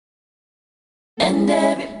And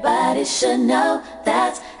everybody should know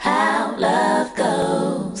that's how love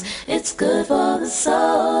goes. It's good for the soul.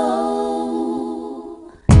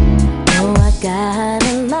 Oh, I got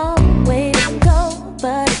a long way to go,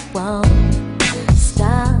 but it won't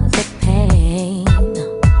stop the pain.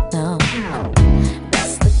 No,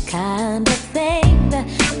 that's the kind of thing that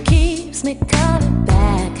keeps me coming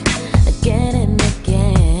back again and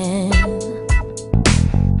again.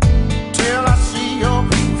 Till I see your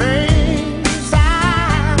face,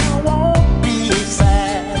 I won't be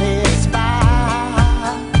satisfied.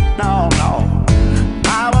 No, no,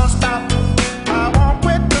 I won't stop. I won't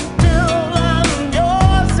quit until I'm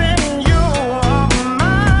yours and you're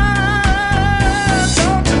mine.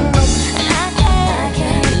 Don't you know? And I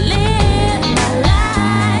can't live my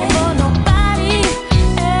life for nobody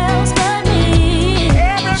else but me.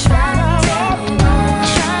 Trying to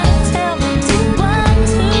tell me to what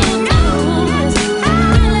to do. It's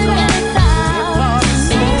really, really about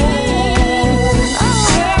me.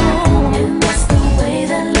 Oh, and that's the way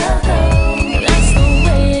that love goes. That's the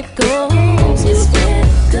way it goes. It's really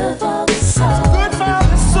good for the soul. Good for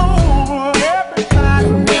the soul. Everybody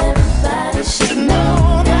And everybody should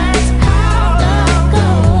know that's how love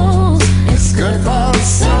goes. It's good for the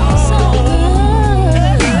soul.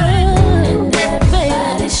 And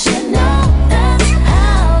everybody should know that's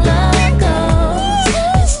how love goes.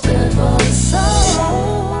 It's good for the soul.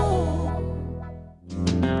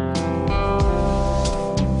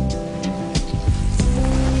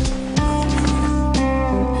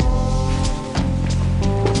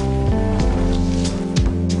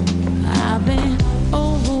 I've been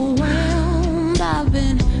overwhelmed, I've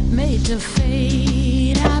been made to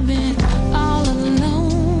fade, I've been all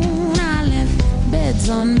alone, I left beds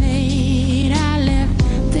unmade, I left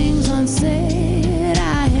things unsaid,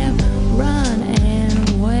 I have run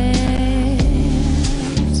and wept.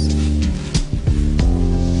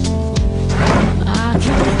 I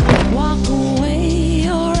can walk away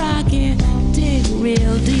or I can dig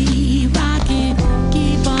real deep, I can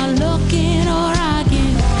keep on looking or I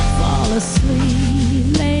can fall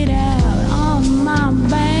asleep, laid out on my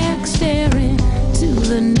back, staring to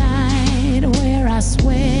the night where I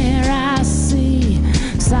swear I see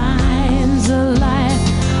signs of life.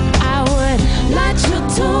 I would light your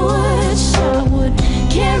torch, I would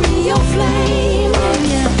carry your flame. If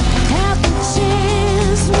you have the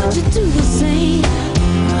chance, would you do the same?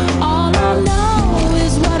 All I know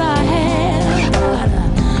is what I have, got a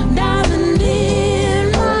diamond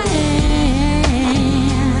in my hand.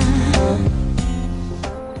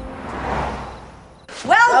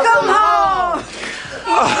 Welcome home!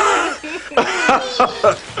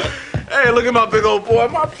 Hey, look at my big old boy,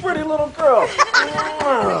 my pretty little girl.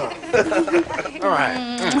 All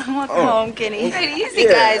right. Welcome home, Kenny. Pretty easy,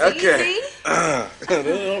 guys. Okay. Easy.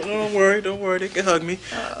 Don't worry. They can hug me.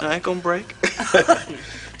 I ain't gonna break.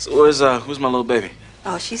 So where's my little baby?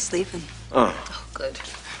 Oh, she's sleeping. Oh, Oh, good.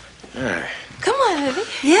 all right. Come on, baby.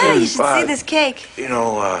 Yeah, you should Bye. see this cake. You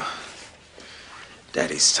know,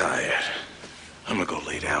 Daddy's tired. I'm gonna go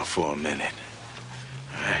lay down for a minute.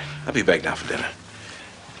 All right. I'll be back down for dinner.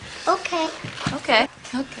 Okay. Okay.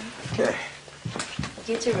 Okay.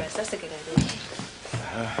 Get your rest. That's a good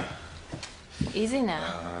idea. Easy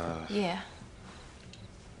now. Yeah.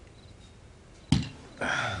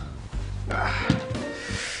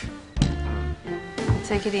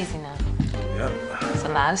 Take it easy now. Yep. It's a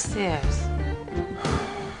lot of stairs.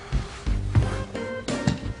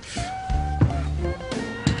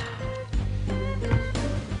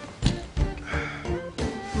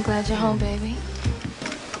 I'm glad you're home, baby.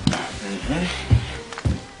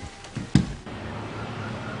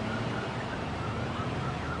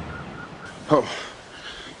 Oh.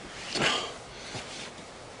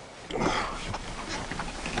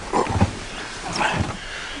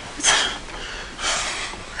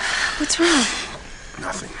 What's wrong?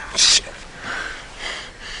 Nothing. Shit.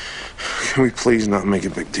 Can we please not make a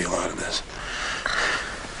big deal out of this?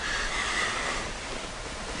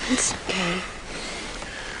 It's okay.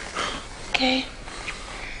 Okay.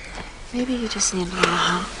 Maybe you just need a little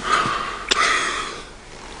help.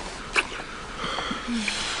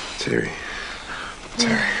 Terry.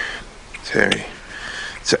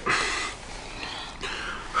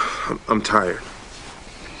 I'm tired.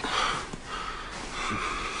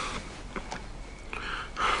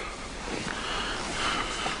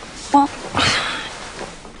 Well,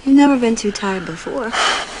 you've never been too tired before.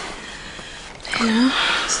 You know,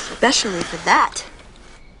 especially for that.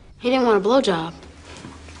 He didn't want a blowjob.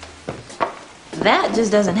 That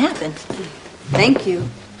just doesn't happen. Thank you.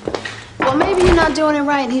 Well, maybe you're not doing it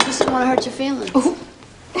right and he just doesn't want to hurt your feelings. Ooh.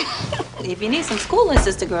 If you need some schooling,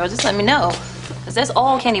 sister girl, just let me know. Because that's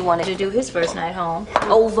all Kenny wanted to do his first night home.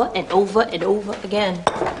 Over and over and over again.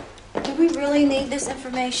 Do we really need this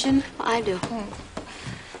information? I do.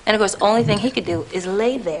 And of course, the only thing he could do is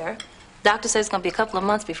lay there. Doctor says it's going to be a couple of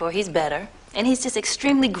months before he's better. And he's just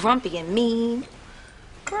extremely grumpy and mean.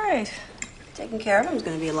 Great. Taking care of him is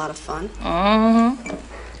going to be a lot of fun. Mm-hmm.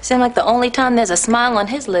 Seems like the only time there's a smile on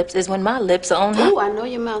his lips is when my lips are on him. Ooh, I know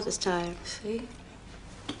your mouth is tired. See?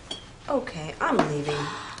 Okay, I'm leaving.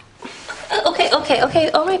 Okay.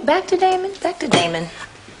 All right, back to Damon. Back to Damon.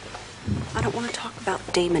 I don't want to talk about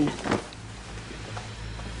Damon.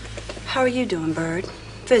 How are you doing, Bird?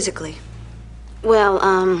 Physically? Well,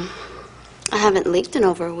 I haven't leaked in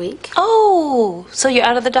over a week. Oh, so you're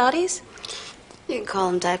out of the dotties? You can call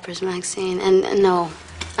them diapers, Maxine. And no,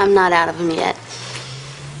 I'm not out of them yet.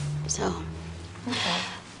 So,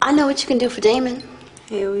 I know what you can do for Damon.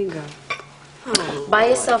 Here we go. Oh. Buy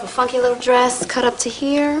yourself a funky little dress, cut up to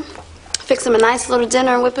here, fix him a nice little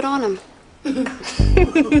dinner and whip it on him.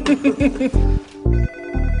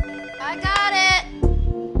 I got it.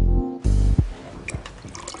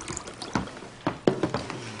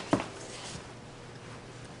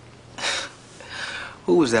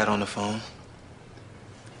 Who was that on the phone?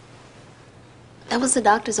 That was the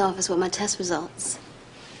doctor's office with my test results.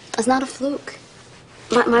 It's not a fluke.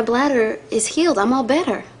 My bladder is healed. I'm all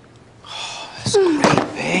better. Oh, that's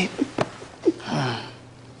great, babe.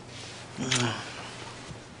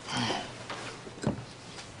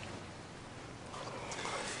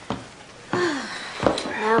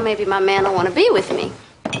 Now maybe my man will want to be with me.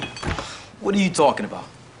 What are you talking about?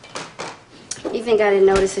 You think I didn't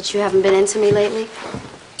notice that you haven't been into me lately?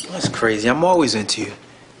 That's crazy. I'm always into you.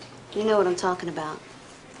 You know what I'm talking about.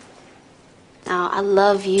 Now, I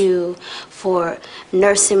love you for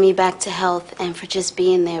nursing me back to health and for just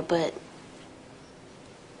being there, but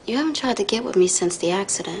you haven't tried to get with me since the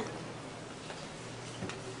accident.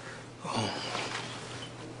 Oh.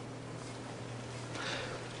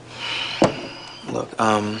 Look,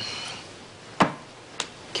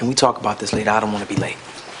 can we talk about this later? I don't want to be late.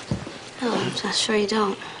 Oh, I'm not sure you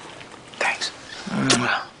don't. Thanks.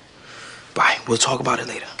 Bye. We'll talk about it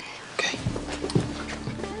later. Okay.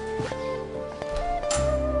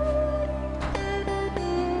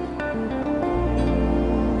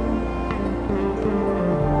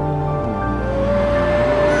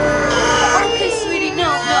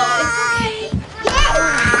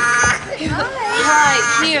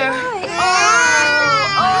 Here.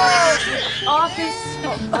 Office.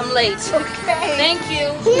 I'm late. Okay. Thank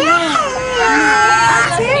you.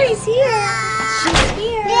 Yeah. Terry's here. She's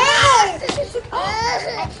here.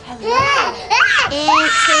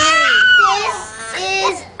 Aunt Terry,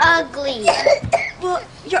 this is ugly. Well,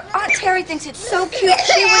 your Aunt Terry thinks it's so cute.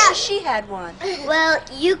 She wishes she had one. Well,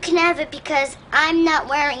 you can have it because I'm not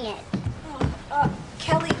wearing it.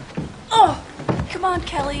 Kelly. Oh, come on,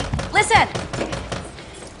 Kelly. Listen.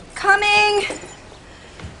 Coming.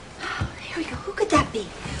 Here we go. Who could that be?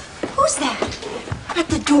 Who's that? At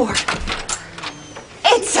the door.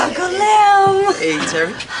 It's Uncle Lem. Hey,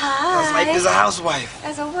 Terry. Hi. How's life as a housewife?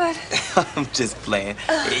 As a what? I'm just playing.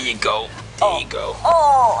 Here you go. There you go.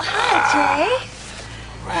 Oh, hi, Jay.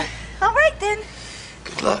 Right. All right, then.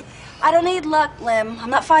 Good luck. I don't need luck, Lem. I'm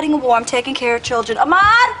not fighting a war. I'm taking care of children.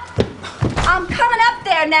 Ahmad! I'm coming up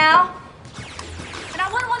there now. And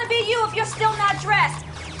I wouldn't want to be you if you're still not dressed.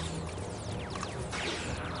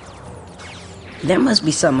 There must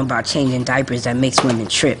be something about changing diapers that makes women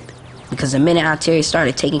trip. Because the minute Aunt Terry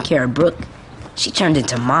started taking care of Brooke, she turned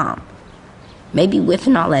into Mom. Maybe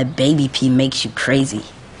whiffing all that baby pee makes you crazy.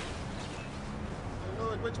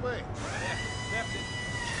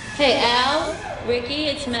 Hey, Al, Ricky,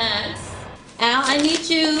 it's Max. Al, I need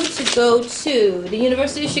you to go to the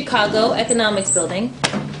University of Chicago Economics Building.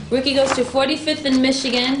 Ricky goes to 45th and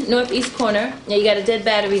Michigan, northeast corner. Yeah, you got a dead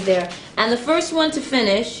battery there. And the first one to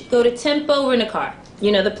finish, go to Tempo Rent-A-Car.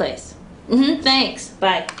 You know the place. Thanks.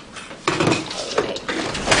 Bye. All right.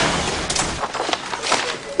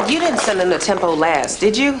 You didn't send them to Tempo last,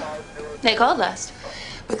 did you? They called last.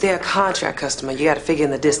 But they're a contract customer. You got to figure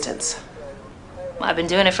in the distance. Well, I've been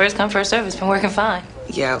doing it first come, first serve. It's been working fine.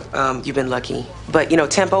 Yeah, you've been lucky. But, you know,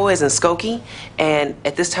 Tempo is in Skokie, and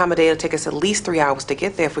at this time of day, it'll take us at least 3 hours to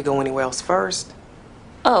get there if we go anywhere else first.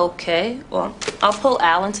 Okay, well, I'll pull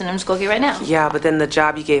Al into Skokie right now. Yeah, but then the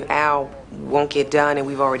job you gave Al won't get done, and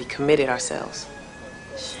we've already committed ourselves.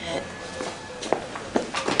 Shit.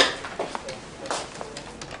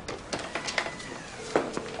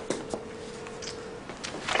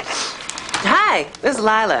 Hi, this is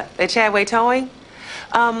Lila at Chadway Towing.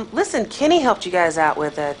 Listen, Kenny helped you guys out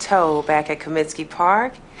with a tow back at Comiskey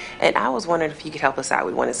Park, and I was wondering if you could help us out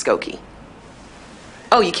with one in Skokie.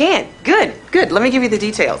 Oh, you can? Good, good. Let me give you the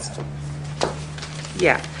details.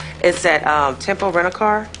 Yeah, it's at Tempo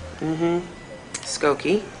Rent-A-Car.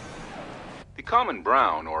 Skokie. The common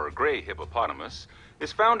brown or gray hippopotamus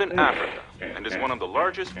is found in Africa and is one of the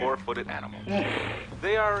largest four-footed animals.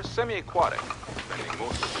 They are semi-aquatic, spending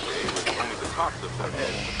most of the day with only the tops of their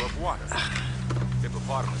heads above water.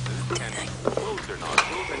 Hippopotamuses can close their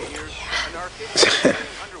nostrils and ears and are capable of staying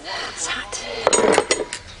underwater. It's hot.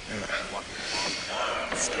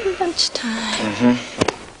 It's lunchtime.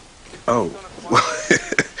 Oh.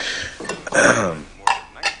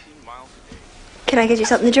 Can I get you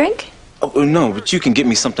something to drink? Oh, no, but you can get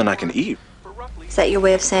me something I can eat. Is that your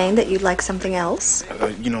way of saying that you'd like something else?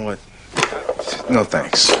 You know what? No,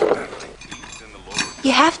 thanks.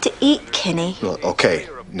 You have to eat, Kenny. Look, okay,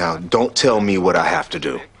 now don't tell me what I have to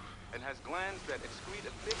do.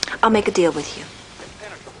 I'll make a deal with you.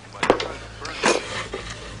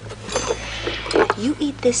 You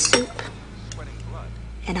eat this soup,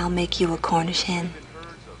 and I'll make you a Cornish hen.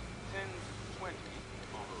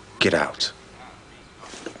 Get out.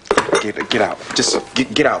 Get out. Just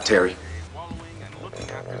get out, Terry.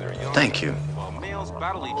 Thank you. While males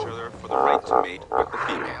battle each other for the right to mate with the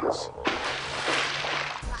females.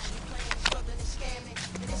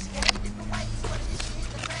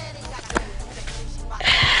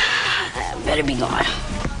 Better be gone.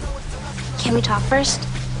 Can we talk first?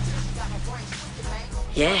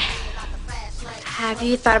 Yeah. Have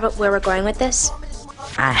you thought about where we're going with this?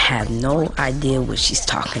 I have no idea what she's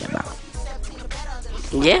talking about.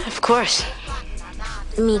 Yeah, of course.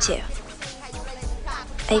 Me too.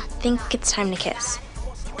 I think it's time to kiss.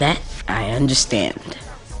 That I understand.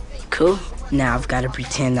 Cool. Now I've got to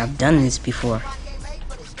pretend I've done this before.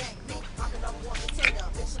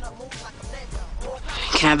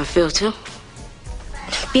 Can I have a feel too?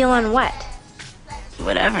 Feel on what?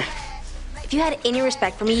 Whatever. If you had any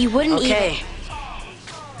respect for me, you wouldn't Okay.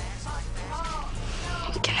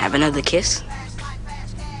 Can I have another kiss?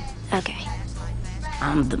 Okay.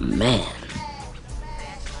 I'm the man.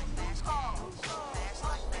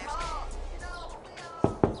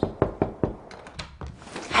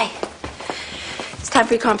 Hi. It's time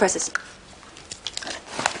for your compresses.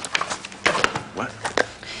 What?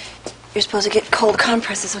 You're supposed to get cold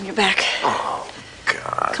compresses on your back. Oh,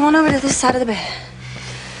 God. Come on over to this side of the bed.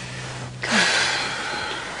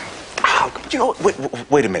 Ow, you know what?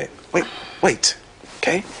 Wait a minute. Wait.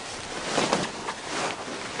 Okay?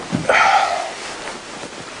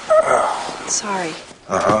 Sorry.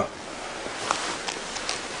 Uh-huh.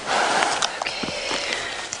 Okay.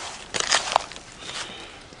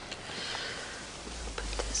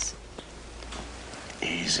 Put this.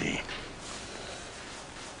 Easy.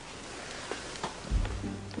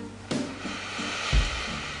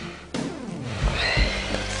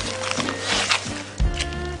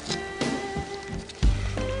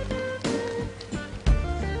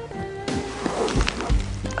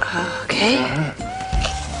 Okay.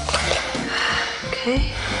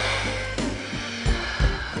 Okay.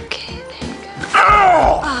 Okay, there you go.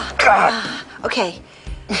 Oh, God. Okay.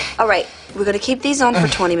 All right. We're going to keep these on for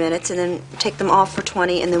 20 minutes and then take them off for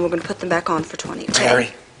 20 and then we're going to put them back on for 20. Okay? Terry,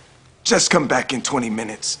 just come back in 20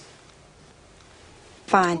 minutes.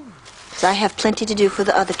 Fine. Because I have plenty to do for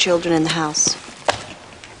the other children in the house.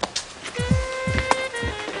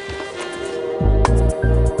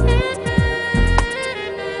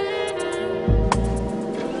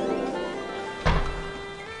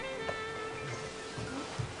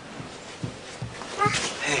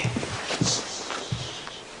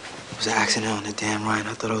 It was an accident on the damn ride.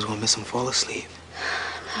 I thought I was gonna miss him fall asleep.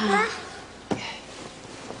 Huh?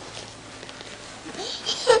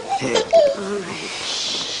 Hey, All right.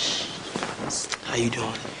 how you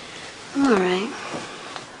doing? I'm all right.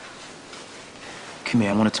 Come here,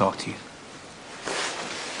 I want to talk to you.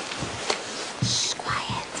 Shh,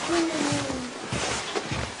 quiet.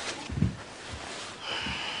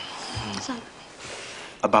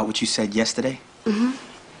 About what you said yesterday? Mm-hmm.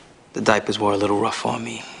 The diapers were a little rough on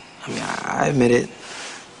me. I mean, I admit it.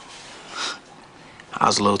 I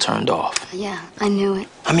was a little turned off. Yeah, I knew it.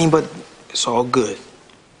 I mean, but it's all good.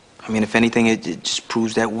 I mean, if anything, it just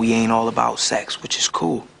proves that we ain't all about sex, which is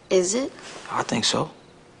cool. Is it? I think so.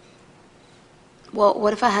 Well,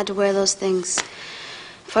 what if I had to wear those things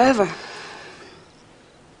forever?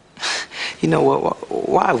 You know what?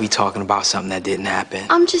 Why are we talking about something that didn't happen?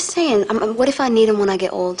 I'm just saying, what if I need them when I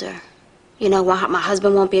get older? You know, my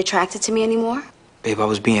husband won't be attracted to me anymore? Babe, I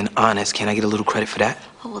was being honest. Can I get a little credit for that?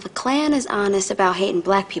 Oh, well, the Klan is honest about hating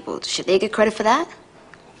black people. Should they get credit for that?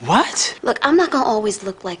 What? Look, I'm not gonna always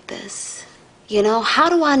look like this. You know, how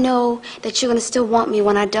do I know that you're gonna still want me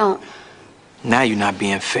when I don't? Now you're not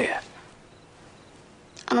being fair.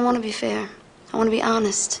 I don't want to be fair. I want to be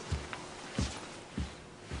honest.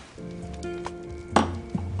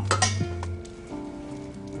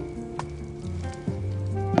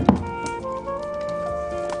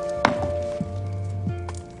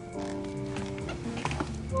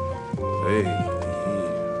 Hey.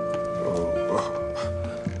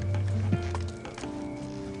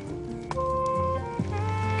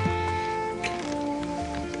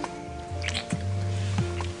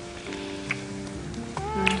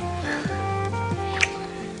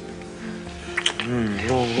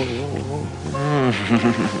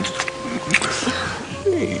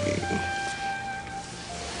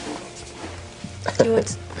 You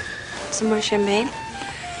want some more champagne?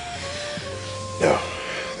 No,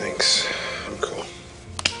 thanks. I'm cool.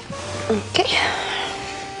 Okay.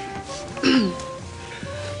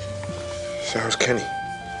 So how's Kenny?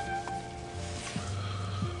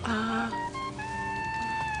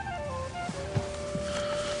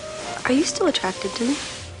 Are you still attracted to me?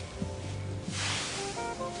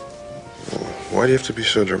 Why do you have to be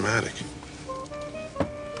so dramatic?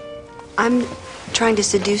 I'm trying to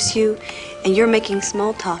seduce you, and you're making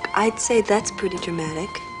small talk. I'd say that's pretty dramatic.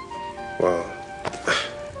 Well,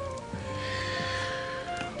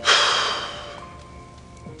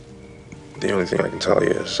 the only thing I can tell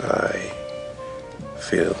you is I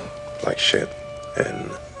feel like shit,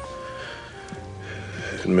 and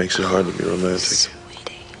it makes it hard to be romantic.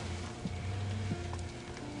 Sweetie.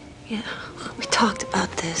 Yeah, we talked about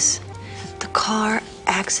this. The car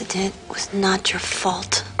accident was not your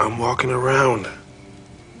fault. I'm walking around,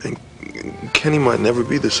 and Kenny might never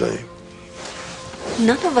be the same.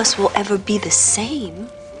 None of us will ever be the same,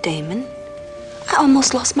 Damon. I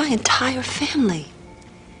almost lost my entire family.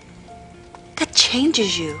 That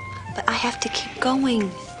changes you, but I have to keep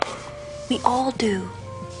going. We all do.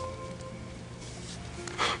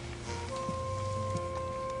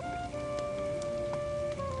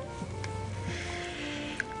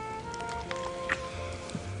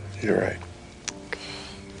 You're right.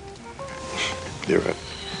 You're right.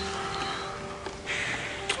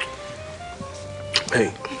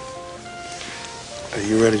 Hey, are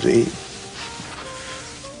you ready to eat?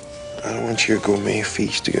 I don't want your gourmet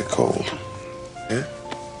feast to get cold. Yeah?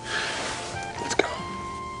 Let's go.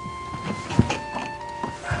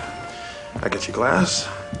 I get your glass.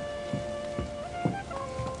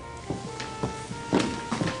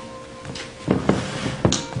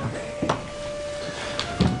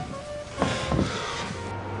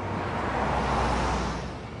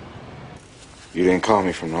 You didn't call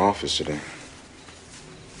me from the office today.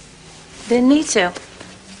 Didn't need to.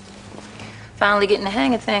 Finally getting the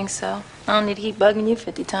hang of things, so I don't need to keep bugging you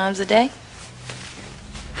 50 times a day.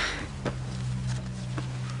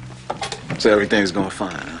 So everything's going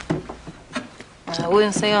fine, huh? I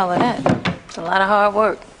wouldn't say all of that. It's a lot of hard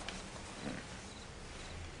work.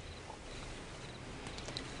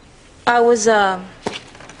 I was,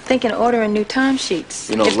 thinking of ordering new timesheets.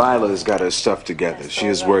 You know, Lila's got her stuff together. She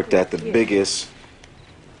has worked at the biggest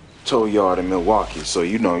tow yard in Milwaukee, so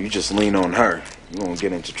you know, you just lean on her. You won't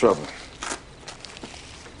get into trouble.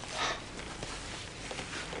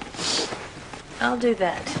 I'll do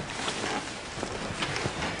that.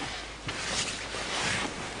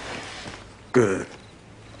 Good.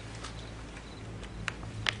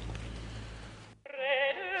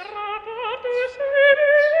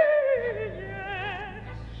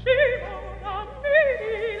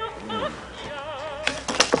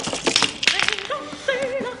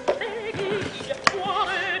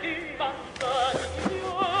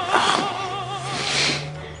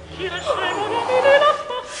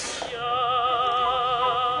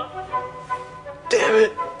 Damn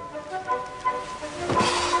it.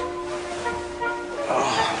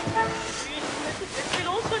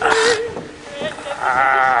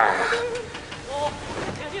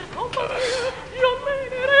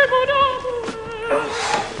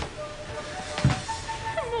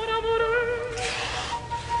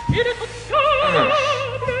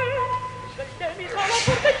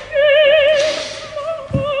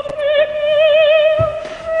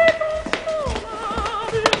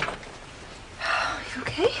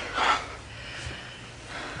 Okay?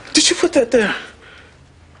 Did you put that there?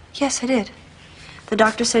 Yes, I did. The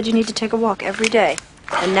doctor said you need to take a walk every day,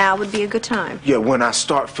 and now would be a good time. Yeah, when I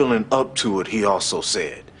start feeling up to it, he also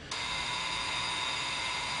said.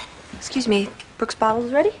 Excuse me, Brooks'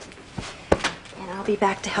 bottle's ready? And I'll be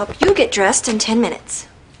back to help you get dressed in 10 minutes.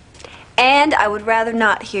 And I would rather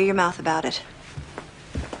not hear your mouth about it.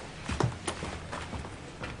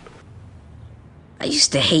 I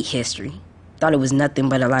used to hate history. Thought it was nothing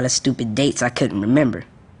but a lot of stupid dates I couldn't remember.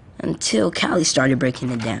 Until Callie started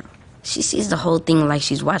breaking it down. She sees the whole thing like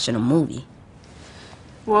she's watching a movie.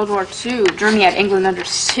 World War II, Germany had England under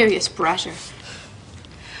serious pressure.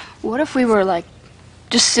 What if we were, like,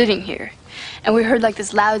 just sitting here, and we heard, like,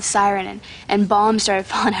 this loud siren, and bombs started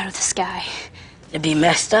falling out of the sky? It'd be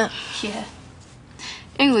messed up. Yeah.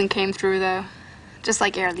 England came through, though, just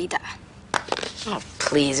like Airlida. Oh,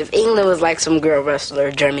 please. If England was like some girl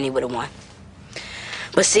wrestler, Germany would have won.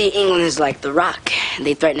 But see, England is like The Rock.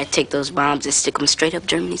 They threaten to take those bombs and stick them straight up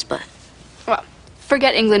Germany's butt. Well,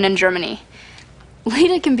 forget England and Germany.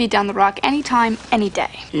 Lita can beat down The Rock anytime, any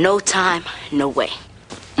day. No time, no way.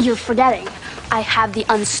 You're forgetting. I have the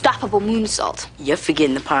unstoppable moonsault. You're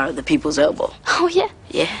forgetting the power of the people's elbow. Oh, yeah?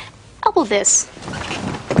 Yeah. Elbow this.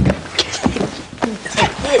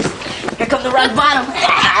 Here comes the rock bottom.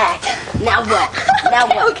 Now what? Now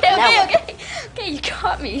what? Okay, you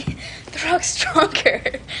caught me. The Rock's stronger.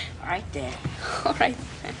 All right, then. All right,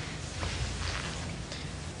 then.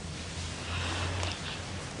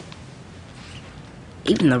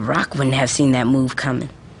 Even The Rock wouldn't have seen that move coming.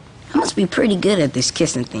 I must be pretty good at this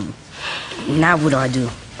kissing thing. Now what do?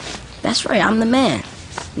 That's right, I'm the man.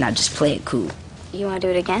 Now just play it cool. You want to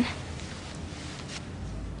do it again?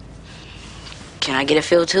 Can I get a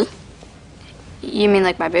feel too? You mean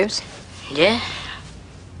like my boobs? Yeah.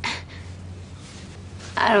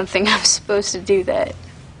 I don't think I'm supposed to do that.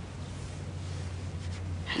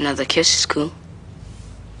 Another kiss is cool.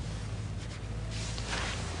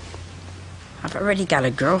 I've already got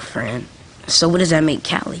a girlfriend, so what does that make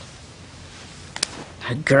Callie?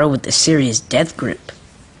 A girl with a serious death grip.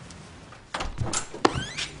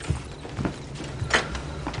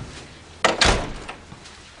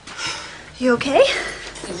 You okay?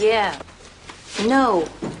 Yeah. No,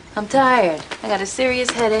 I'm tired. I got a serious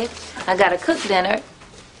headache. I gotta cook dinner.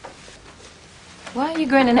 Why are you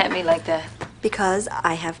grinning at me like that? Because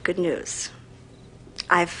I have good news.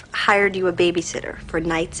 I've hired you a babysitter for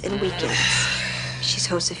nights and weekends. She's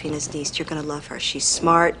Josefina's niece. You're gonna love her. She's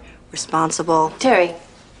smart, responsible. Terry,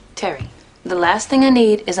 the last thing I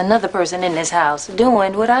need is another person in this house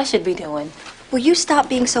doing what I should be doing. Will you stop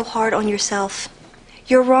being so hard on yourself?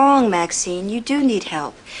 You're wrong, Maxine. You do need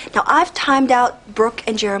help. Now, I've timed out Brooke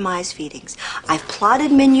and Jeremiah's feedings. I've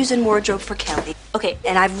plotted menus and wardrobe for Kelly. Okay,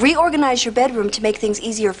 and I've reorganized your bedroom to make things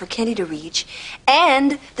easier for Kenny to reach.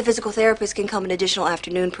 And the physical therapist can come an additional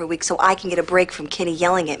afternoon per week so I can get a break from Kenny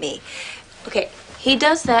yelling at me. Okay, he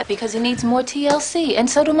does that because he needs more TLC, and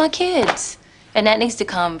so do my kids. And that needs to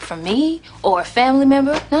come from me or a family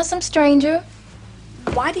member, not some stranger.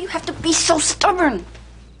 Why do you have to be so stubborn?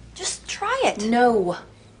 Just try it. No.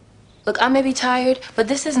 Look, I may be tired, but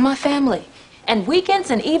this is my family. And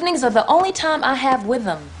weekends and evenings are the only time I have with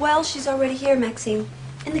them. Well, she's already here, Maxine.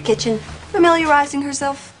 In the kitchen, familiarizing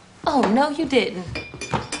herself. Oh, no, you didn't.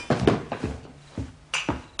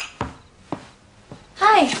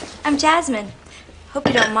 Hi, I'm Jasmine. Hope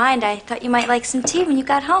you don't mind. I thought you might like some tea when you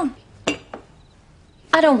got home.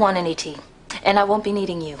 I don't want any tea, and I won't be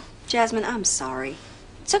needing you. Jasmine, I'm sorry.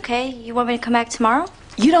 It's okay. You want me to come back tomorrow?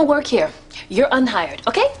 You don't work here. You're unhired,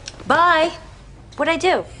 okay? Bye. What'd I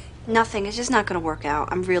do? Nothing. It's just not going to work out.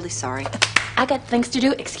 I'm really sorry. I got things to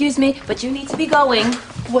do. Excuse me, but you need to be going.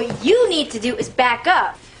 What you need to do is back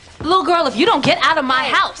up. Little girl, if you don't get out of my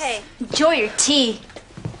house. Hey, enjoy your tea.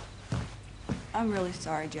 I'm really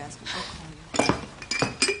sorry, Jasmine. I'll call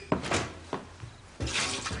you.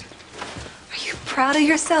 Are you proud of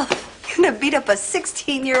yourself? You're gonna beat up a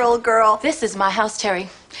 16-year-old girl. This is my house, Terry.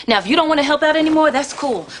 Now, if you don't want to help out anymore, that's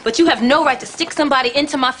cool. But you have no right to stick somebody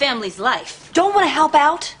into my family's life. Don't want to help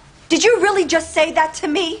out? Did you really just say that to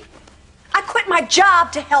me? I quit my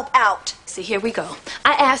job to help out. See, here we go.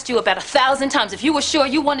 I asked you about 1,000 times if you were sure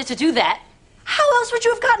you wanted to do that. How else would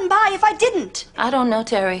you have gotten by if I didn't? I don't know,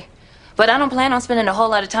 Terry. But I don't plan on spending a whole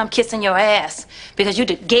lot of time kissing your ass because you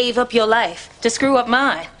gave up your life to screw up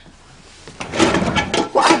mine.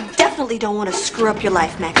 Well, I definitely don't want to screw up your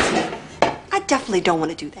life, Maxine. I definitely don't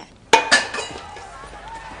want to do that.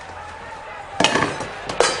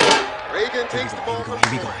 Reagan takes the ball.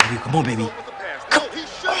 Here we go. Come on, baby.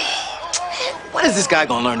 When is this guy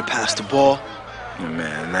gonna learn to pass the ball?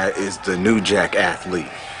 Man, that is the new Jack athlete.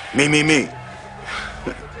 Me.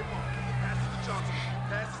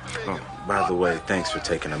 Oh, by the way, thanks for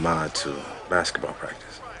taking Ahmad to basketball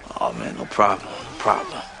practice. Oh, man, no problem.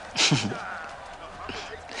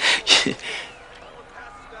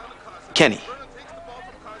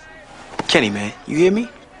 Kenny, man, you hear me?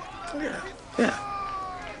 Yeah.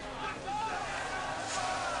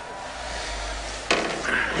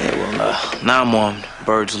 Now I'm on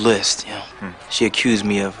Bird's list, you know. She accused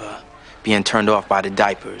me of being turned off by the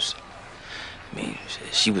diapers. I mean,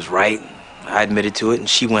 she was right. I admitted to it, and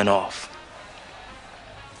she went off.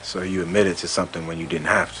 So you admitted to something when you didn't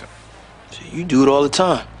have to? So you do it all the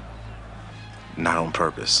time. Not on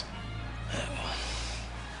purpose.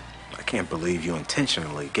 I can't believe you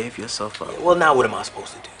intentionally gave yourself up. Well, now what am I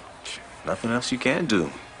supposed to do? Nothing else you can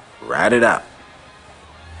do. Ride it out.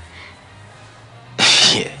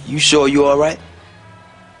 Yeah, you sure you all right?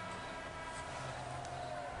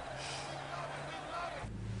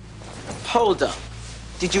 Hold up.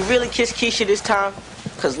 Did you really kiss Keisha this time?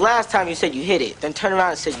 Because last time you said you hit it, then turned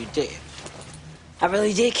around and said you did. I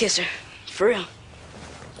really did kiss her. For real.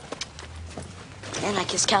 And I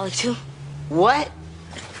kissed Callie, too. What?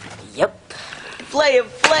 Yep. Player.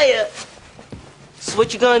 So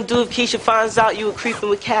what you gonna do if Keisha finds out you were creeping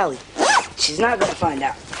with Callie? She's not gonna find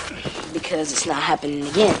out. Because it's not happening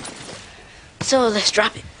again. So let's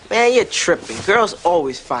drop it. Man, you're tripping. Girls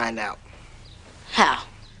always find out. How?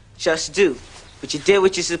 Just do. But you did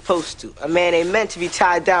what you're supposed to. A man ain't meant to be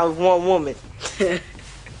tied down with one woman.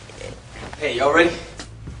 Hey, y'all ready?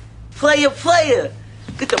 Player.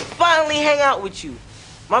 Good to finally hang out with you.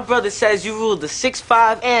 My brother says you ruled the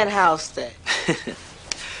 6'5" and Halstead.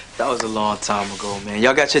 That was a long time ago, man.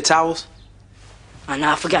 Y'all got your towels? I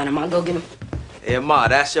know, I forgot them. I'll go get them. Yeah, Ma,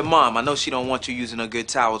 that's your mom. I know she don't want you using her good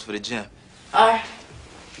towels for the gym. All right.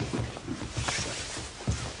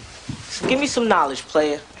 So give me some knowledge,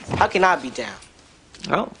 player. How can I be down?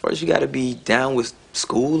 Well, first you gotta be down with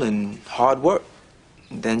school and hard work.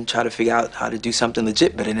 And then try to figure out how to do something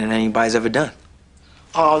legit better than anybody's ever done.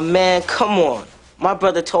 Oh, man, come on. My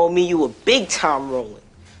brother told me you were big time rolling.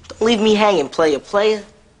 Don't leave me hanging, player.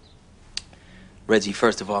 Reggie,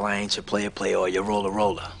 first of all, I ain't your player or your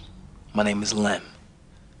roller. My name is Lem.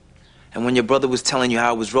 And when your brother was telling you how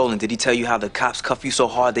I was rolling, did he tell you how the cops cuff you so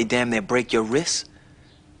hard they damn near break your wrists?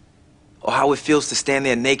 Or how it feels to stand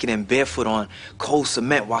there naked and barefoot on cold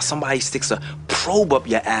cement while somebody sticks a probe up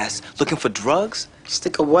your ass looking for drugs?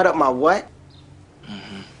 Stick a what up my what?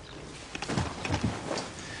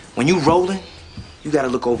 When you rolling, you gotta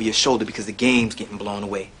look over your shoulder because the game's getting blown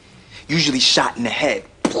away. Usually shot in the head.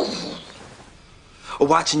 Or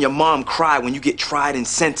watching your mom cry when you get tried and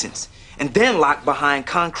sentenced, and then locked behind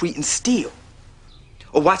concrete and steel.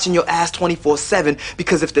 Or watching your ass 24/7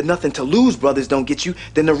 because if the nothing to lose brothers don't get you,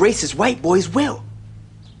 then the racist white boys will.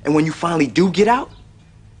 And when you finally do get out,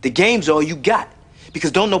 the game's all you got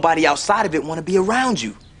because don't nobody outside of it want to be around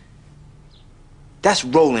you. That's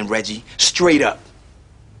rolling, Reggie, straight up.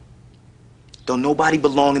 Don't nobody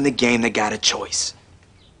belong in the game that got a choice.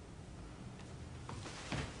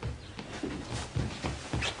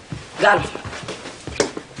 Got him.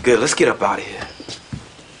 Good, let's get up out of here.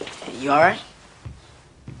 You all right?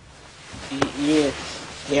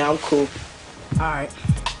 Yeah, I'm cool. All right.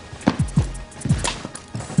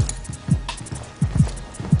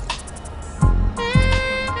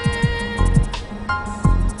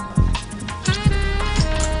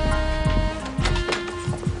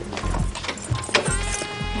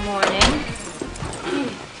 Morning.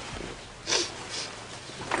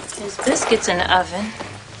 There's biscuits in the oven.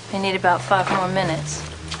 They need about 5 more minutes.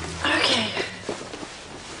 Okay.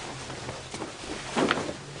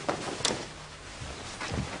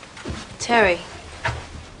 Terry,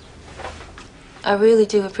 I really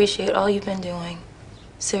do appreciate all you've been doing.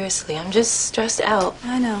 Seriously, I'm just stressed out.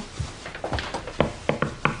 I know.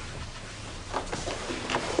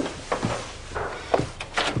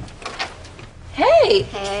 Hey!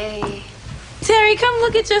 Hey. Terry, come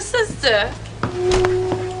look at your sister.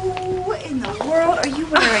 What in the world are you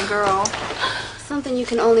wearing, girl? Something you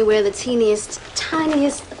can only wear the teeniest,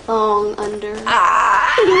 tiniest thong under.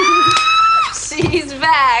 She's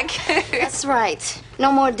back. That's right.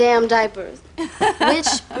 No more damn diapers. Which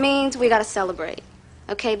means we gotta celebrate.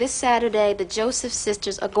 Okay, this Saturday, the Joseph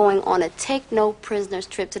sisters are going on a take-no-prisoners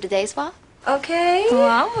trip to the day spa. Okay.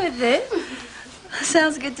 Well, I'm with it.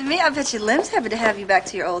 Sounds good to me. I bet your Lem's happy to have you back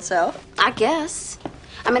to your old self. I guess.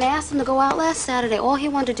 I mean, I asked him to go out last Saturday. All he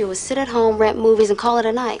wanted to do was sit at home, rent movies, and call it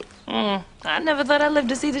a night. I never thought I'd live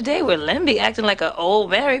to see the day where Lem be acting like an old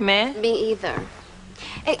married man. Me either.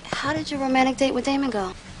 Hey, how did your romantic date with Damon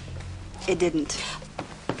go? It didn't.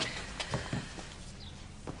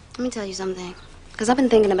 Let me tell you something, because I've been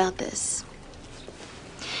thinking about this.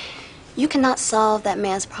 You cannot solve that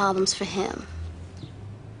man's problems for him.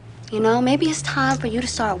 You know, maybe it's time for you to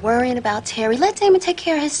start worrying about Terry. Let Damon take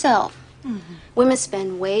care of himself. Women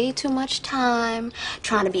spend way too much time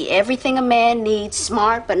trying to be everything a man needs.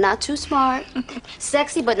 Smart, but not too smart.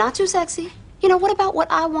 Sexy, but not too sexy. You know, what about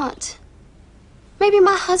what I want? Maybe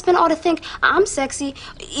my husband ought to think I'm sexy,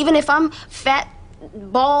 even if I'm fat,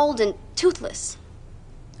 bald, and toothless.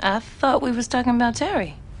 I thought we was talking about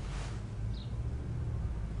Terry.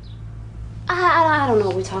 I don't know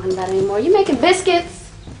what we're talking about anymore. You making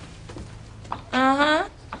biscuits? Uh-huh.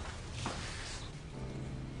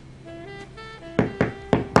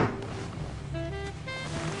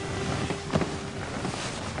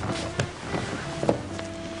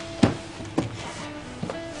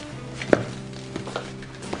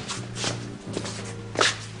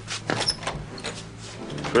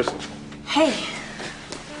 Crystal. Hey.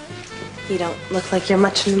 You don't look like you're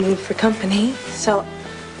much in the mood for company, so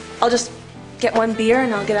I'll just get one beer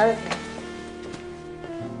and I'll get out of here.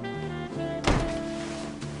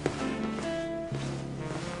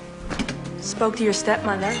 Spoke to your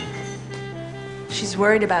stepmother. She's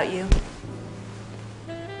worried about you.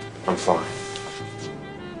 I'm fine.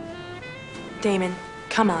 Damon,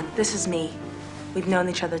 come on, this is me. We've known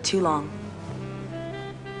each other too long.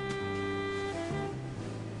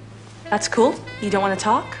 That's cool? You don't want to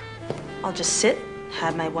talk? I'll just sit,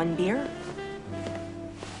 have my one beer.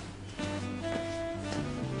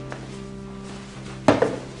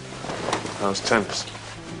 How's tennis?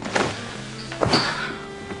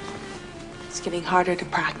 It's getting harder to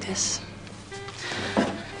practice.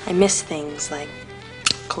 I miss things like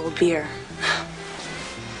cold beer.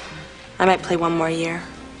 I might play one more year.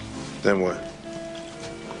 Then what?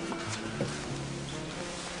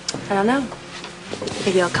 I don't know.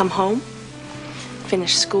 Maybe I'll come home,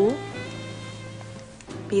 finish school,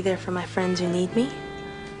 be there for my friends who need me.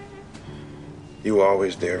 You were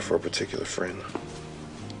always there for a particular friend.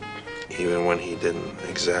 Even when he didn't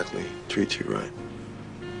exactly treat you right.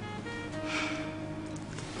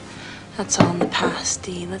 That's all in the past,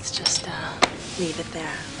 Dee. Let's just leave it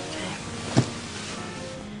there, okay?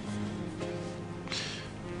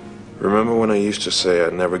 Remember when I used to say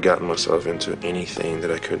I'd never gotten myself into anything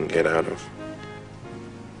that I couldn't get out of?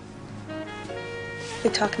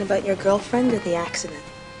 You're talking about your girlfriend or the accident?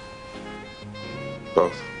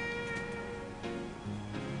 Both.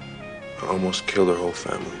 I almost killed her whole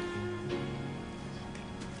family.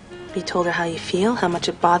 You told her how you feel, how much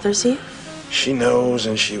it bothers you? She knows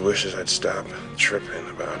and she wishes I'd stop tripping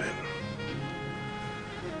about it.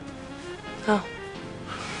 Oh.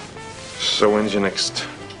 So when's your next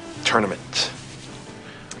tournament?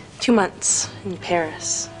 2 months in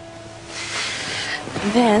Paris.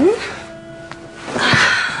 And then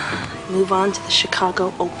move on to the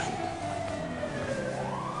Chicago Open.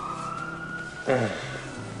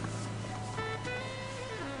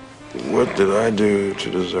 What did I do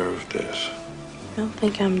to deserve this? I don't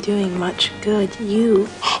think I'm doing much good. You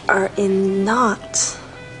are in knots.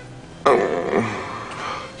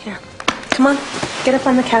 Here, come on, get up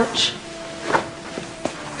on the couch.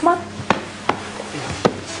 Come on.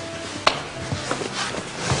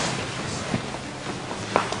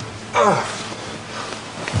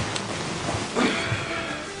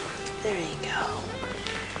 There you go.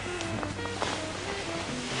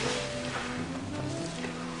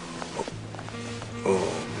 Oh,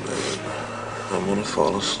 man. I'm gonna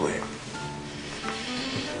fall asleep.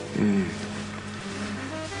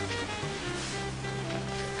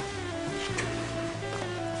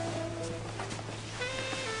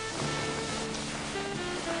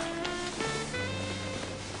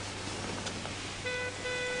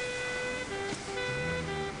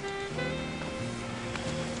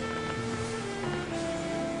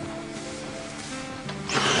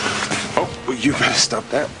 Oh, you better stop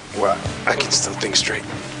that. Well, I can still think straight.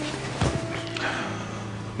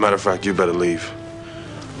 Matter of fact, you better leave.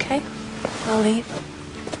 Okay, I'll leave.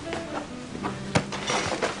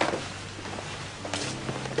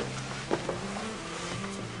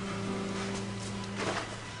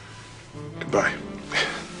 Goodbye.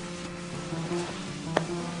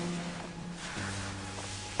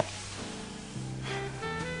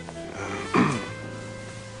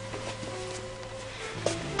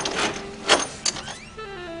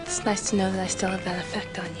 It's nice to know that I still have that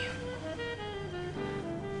effect on you.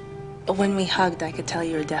 But when we hugged, I could tell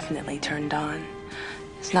you were definitely turned on.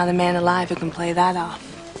 There's not a man alive who can play that off.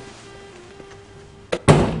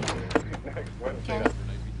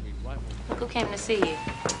 Look who came to see you.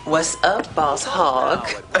 What's up, Boss Hog?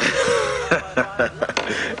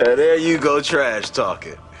 There you go, trash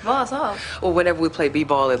talking. Boss off. Well, whenever we play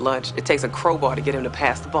b-ball at lunch, it takes a crowbar to get him to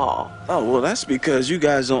pass the ball. Oh, well, that's because you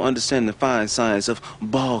guys don't understand the fine science of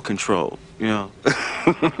ball control, you know?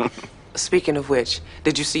 Speaking of which,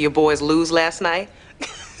 did you see your boys lose last night?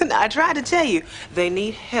 I tried to tell you, they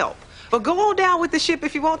need help. But go on down with the ship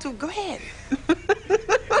if you want to. Go ahead.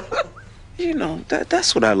 You know,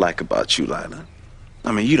 that's what I like about you, Lila.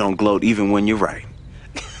 I mean, you don't gloat even when you're right.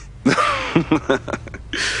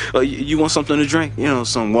 You want something to drink? You know,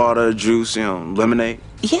 some water, juice, you know, lemonade?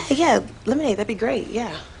 Yeah, lemonade, that'd be great,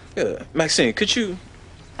 yeah. Yeah. Maxine, could you?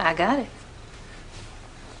 I got it.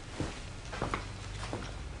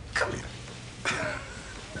 Come here.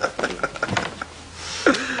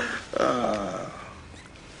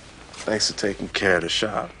 Thanks for taking care of the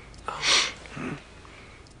shop.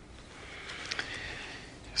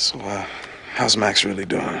 So, how's Max really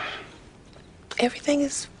doing? Everything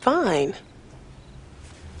is fine.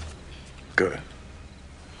 Good.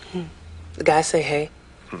 The guys say, hey,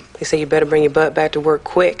 they say you better bring your butt back to work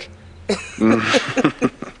quick. You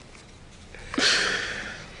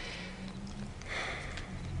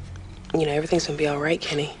know, everything's gonna be all right,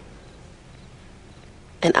 Kenny.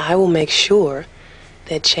 And I will make sure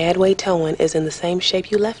that Chadway Towing is in the same shape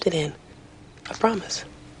you left it in. I promise.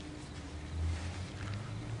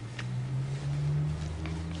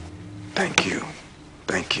 Thank you.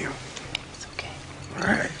 Thank you. It's okay. All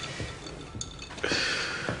right.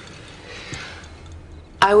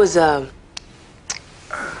 I was,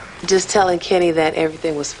 just telling Kenny that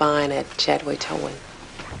everything was fine at Chadway Towing.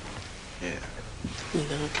 Yeah. You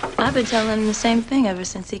know? I've been telling him the same thing ever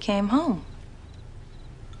since he came home.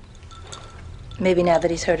 Maybe now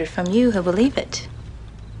that he's heard it from you, he'll believe it.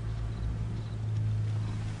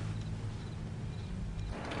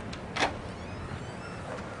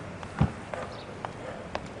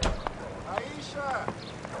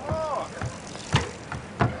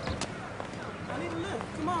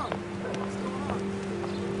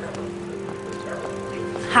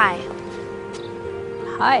 Hi.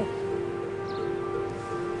 Hi.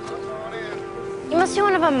 You must be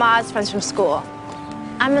one of Ahmad's friends from school.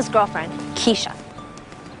 I'm his girlfriend, Keisha.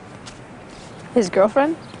 His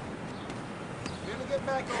girlfriend?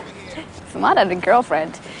 If Ahmad had a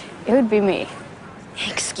girlfriend, it would be me.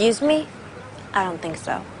 Excuse me? I don't think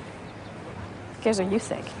so. Who cares what you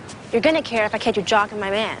think? You're gonna care if I catch you jogging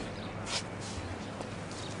my man.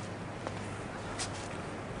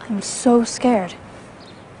 I'm so scared.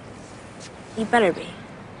 You better be.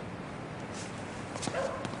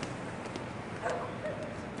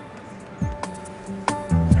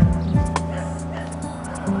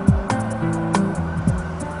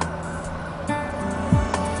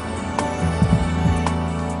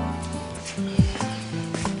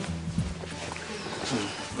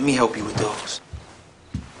 Let me help you with those.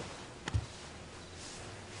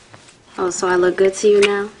 Oh, so I look good to you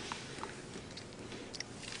now?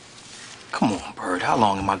 Come on, Bird. How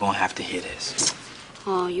long am I gonna have to hear this?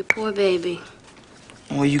 Oh, you poor baby.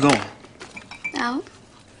 Where you going? Out?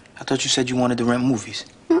 I thought you said you wanted to rent movies.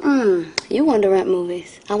 You wanted to rent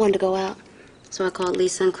movies. I wanted to go out. So I called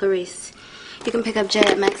Lisa and Clarice. You can pick up Jay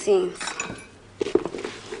at Maxine's.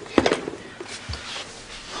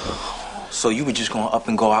 So you were just gonna up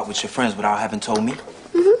and go out with your friends without having told me?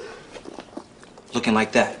 Looking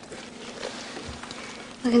like that?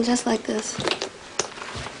 Looking just like this.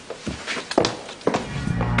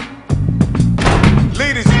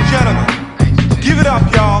 Ladies and gentlemen, give it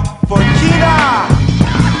up, y'all, for Keena!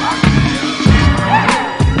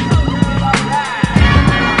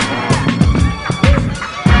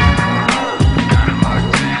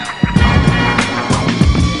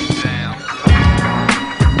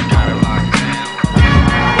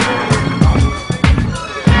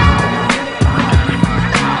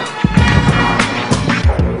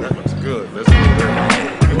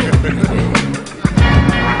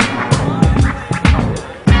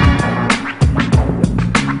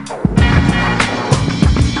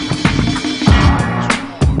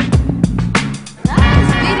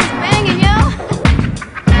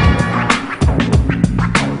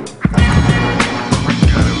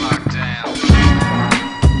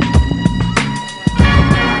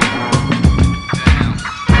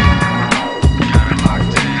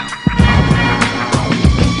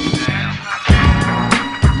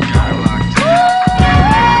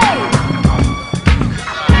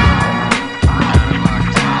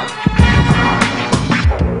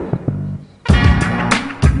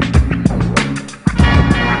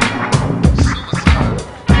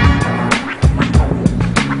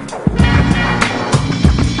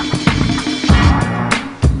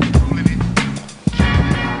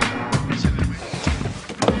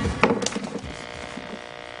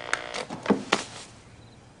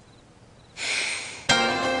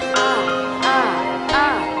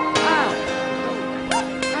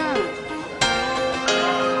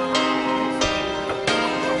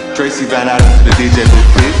 Tracy Van Adam to the DJ booth,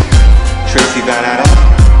 please. Tracy Van Adam.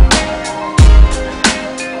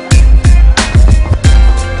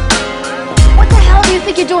 What the hell do you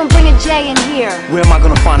think you're doing bringing Jay staying here. Where am I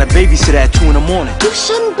gonna find a babysitter at 2 in the morning? You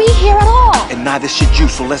shouldn't be here at all. And neither should you,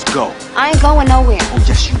 so let's go. I ain't going nowhere. Oh,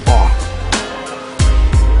 yes, you are.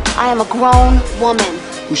 I am a grown woman.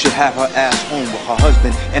 Who should have her ass home with her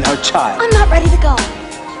husband and her child. I'm not ready to go.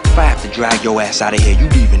 If I have to drag your ass out of here, you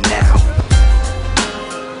leaving now.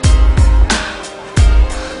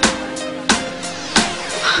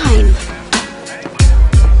 Fine.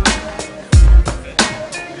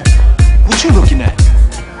 What you looking at?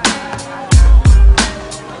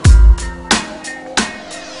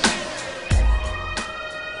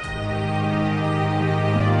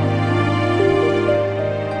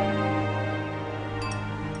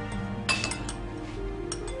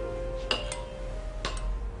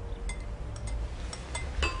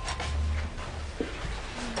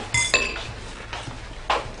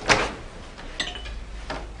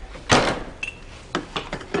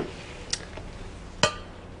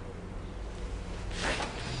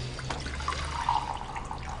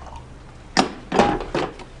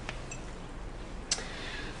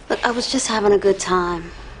 Look, I was just having a good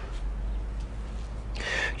time.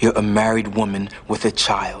 You're a married woman with a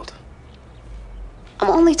child. I'm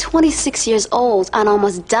only 26 years old and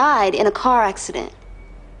almost died in a car accident.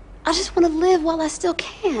 I just want to live while I still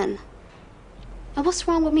can. And what's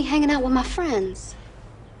wrong with me hanging out with my friends?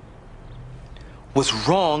 What's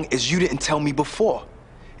wrong is you didn't tell me before.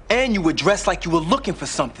 And you were dressed like you were looking for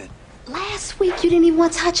something. Last week you didn't even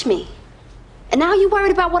want to touch me. And now you're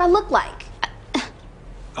worried about what I look like.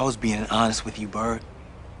 I was being honest with you, Bird.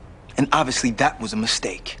 And obviously that was a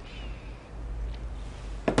mistake.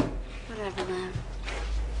 Whatever, man.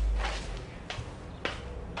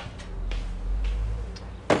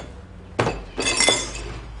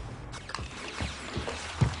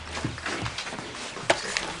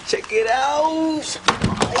 Check it out.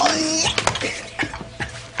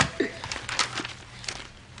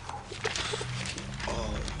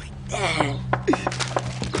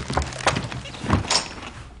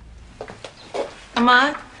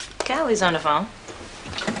 Ahmad, Callie's on the phone.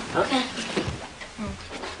 Okay.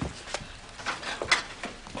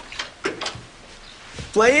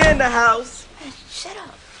 Play in the house. Shut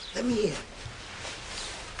up. Let me in.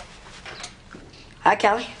 Hi,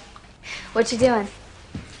 Callie. What you doing?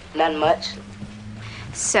 Not much.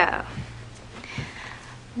 So,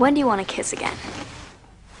 when do you want to kiss again?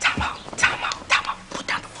 Time out. Put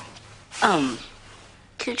down the phone.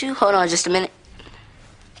 Could you hold on just a minute?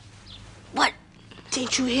 What?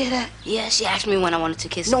 Didn't you hear that? Yeah, she asked me when I wanted to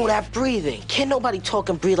kiss No, her. that breathing. Can't nobody talk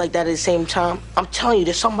and breathe like that at the same time. I'm telling you,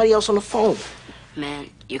 there's somebody else on the phone. Man,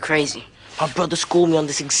 you're crazy. My brother schooled me on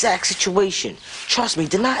this exact situation. Trust me,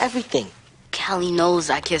 deny everything. Callie knows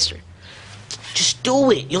I kissed her. Just do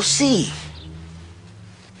it. You'll see.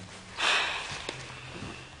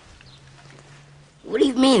 What do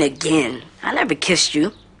you mean again? I never kissed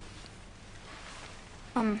you.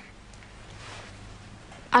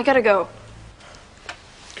 I gotta go.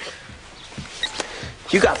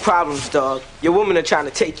 You got problems, dog. Your women are trying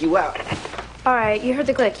to take you out. All right, you heard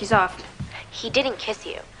the click. He's off. He didn't kiss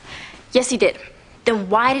you. Yes, he did. Then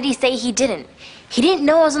why did he say he didn't? He didn't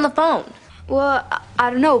know I was on the phone. Well, I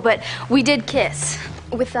don't know, but we did kiss.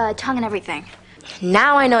 With tongue and everything.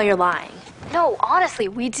 Now I know you're lying. No, honestly,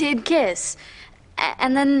 we did kiss.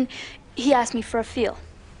 And then he asked me for a feel.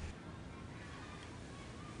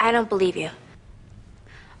 I don't believe you.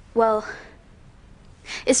 Well,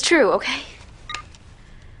 it's true, okay?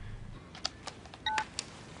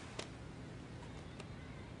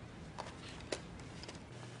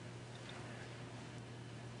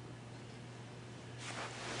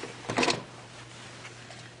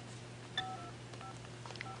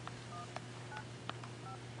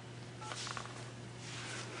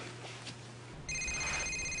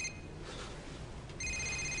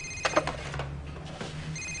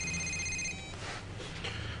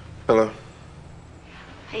 Hello.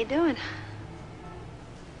 How you doing?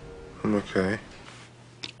 I'm okay.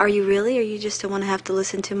 Are you really, or you just don't want to have to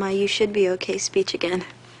listen to my "you should be okay" speech again?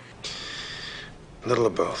 A little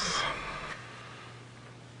of both.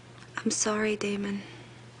 I'm sorry, Damon.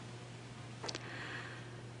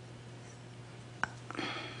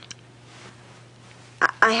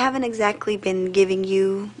 I haven't exactly been giving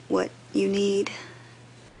you what you need.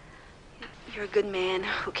 You're a good man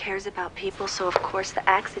who cares about people, so of course the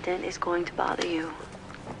accident is going to bother you.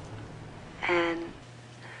 And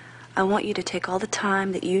I want you to take all the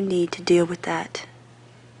time that you need to deal with that.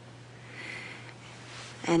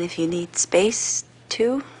 And if you need space,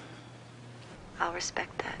 too, I'll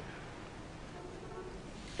respect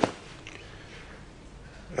that.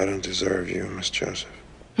 I don't deserve you, Miss Joseph.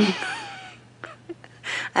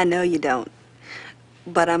 I know you don't.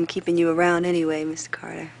 But I'm keeping you around anyway, Mr.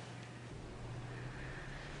 Carter.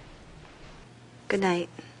 Good night.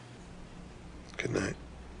 Good night.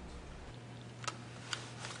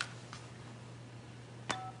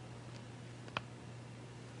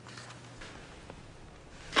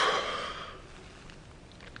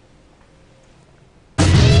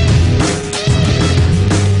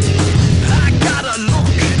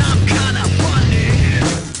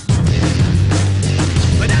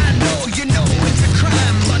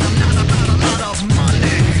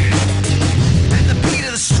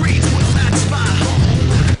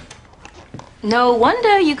 No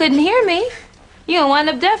wonder you couldn't hear me. You gonna wind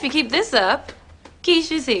up deaf if you keep this up.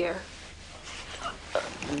 Keisha's here.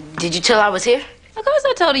 Did you tell her I was here? Of course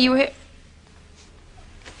I told her you were here.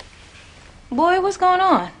 Boy, what's going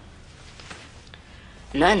on?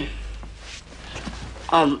 None.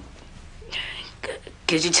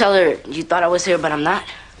 Could you tell her you thought I was here, but I'm not?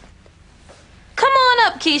 Come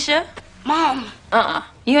on up, Keisha. Mom.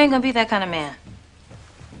 You ain't gonna be that kind of man.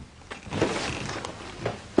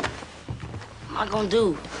 What am I gonna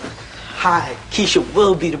do? Hi, Keisha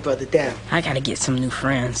will be the brother down. I gotta get some new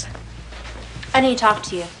friends. I need to talk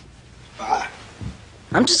to you. Bye.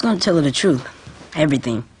 I'm just gonna tell her the truth.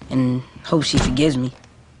 Everything. And hope she forgives me.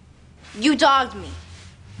 You dogged me.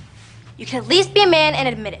 You can at least be a man and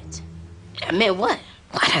admit it. Admit what?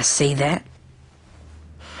 Why'd I say that?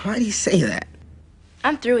 Why'd he say that?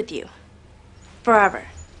 I'm through with you. Forever.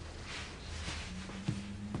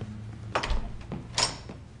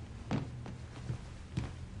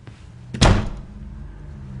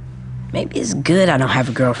 Maybe it's good I don't have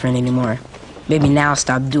a girlfriend anymore. Maybe now I'll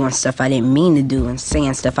stop doing stuff I didn't mean to do and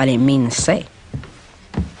saying stuff I didn't mean to say.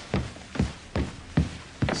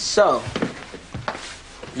 So,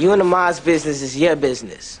 you and the Ma's business is your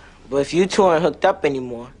business. But if you two aren't hooked up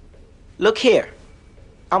anymore, look here.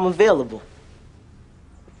 I'm available.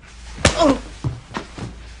 Oh.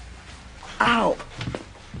 Ow.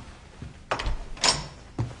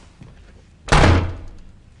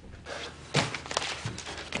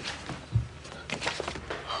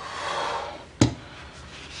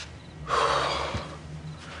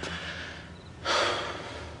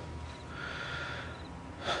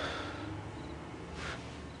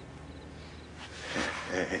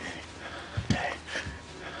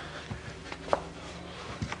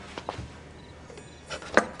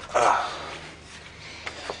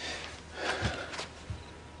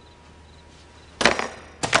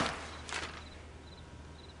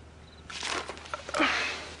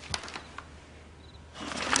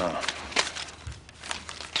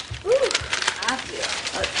 I feel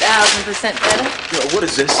 1,000% better. Yo, what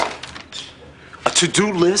is this? A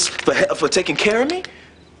to-do list for taking care of me?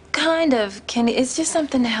 Kind of, Kenny. It's just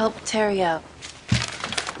something to help Terry out.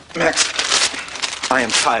 Max, I am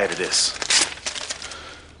tired of this.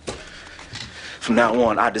 From now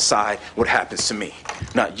on, I decide what happens to me.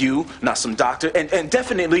 Not you, not some doctor, and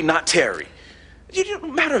definitely not Terry.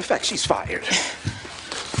 Matter of fact, she's fired.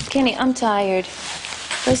 Kenny, I'm tired.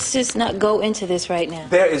 Let's just not go into this right now.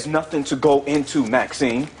 There is nothing to go into,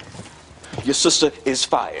 Maxine. Your sister is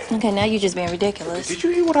fired. Okay, now you're just being ridiculous. Did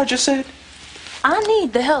you hear what I just said? I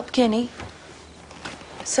need the help, Kenny.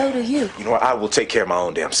 So do you. You know what? I will take care of my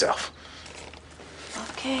own damn self.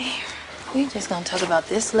 Okay, we're just gonna talk about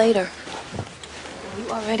this later. You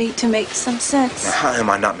are ready to make some sense. Now, how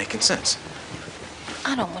am I not making sense?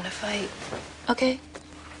 I don't want to fight, okay?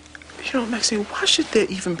 You know, Maxine, why should there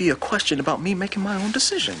even be a question about me making my own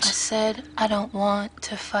decisions? I said I don't want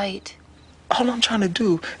to fight. All I'm trying to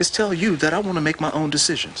do is tell you that I want to make my own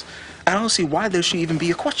decisions. I don't see why there should even be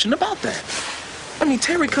a question about that. I mean,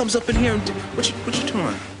 Terry comes up in here and... What you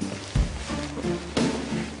doing?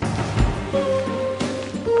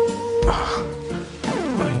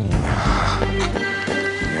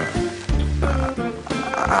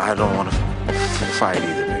 I don't want to fight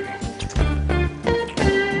either.